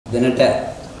දැනට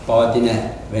පවතින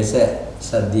වෙස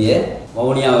සද්දිය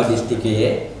වවුනියාව දිස්ත්‍රික්කයේ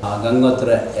ගංගොතර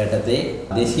යටතේ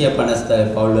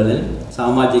 250 පවුල් වලින්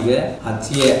සමාජික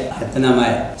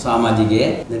 779 සමාජිකයේ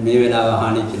මේ වෙලාව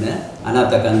හානි වෙන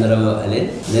අනාථ කන්දරව වලින්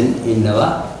දැන්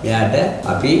ඉන්නවා. එයාට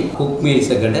අපි කුක්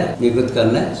මීල්සකට නිකුත්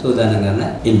කරන සූදානම් කරන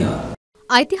ඉන්නවා.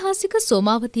 ඓතිහාසික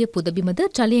සෝමාවතිය පුදබිමද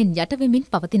ජලයෙන් යට වෙමින්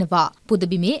පවතිනවා.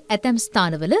 පුදබිමේ ඇතැම්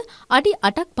ස්ථානවල අඩි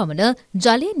 8ක් පමණ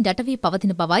ජලයෙන් යට වී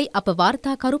පවතින බවයි අප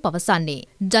වාර්තාකරු පවසන්නේ.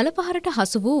 ජලපහරට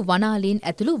හසු වූ වනාලීන්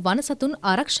ඇතුළු වනසතුන්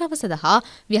ආරක්ෂාව සඳහා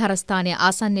විහාරස්ථානය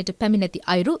ආසන්නයට පැමිණෙති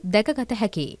අයුරු දැකගත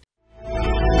හැකියි.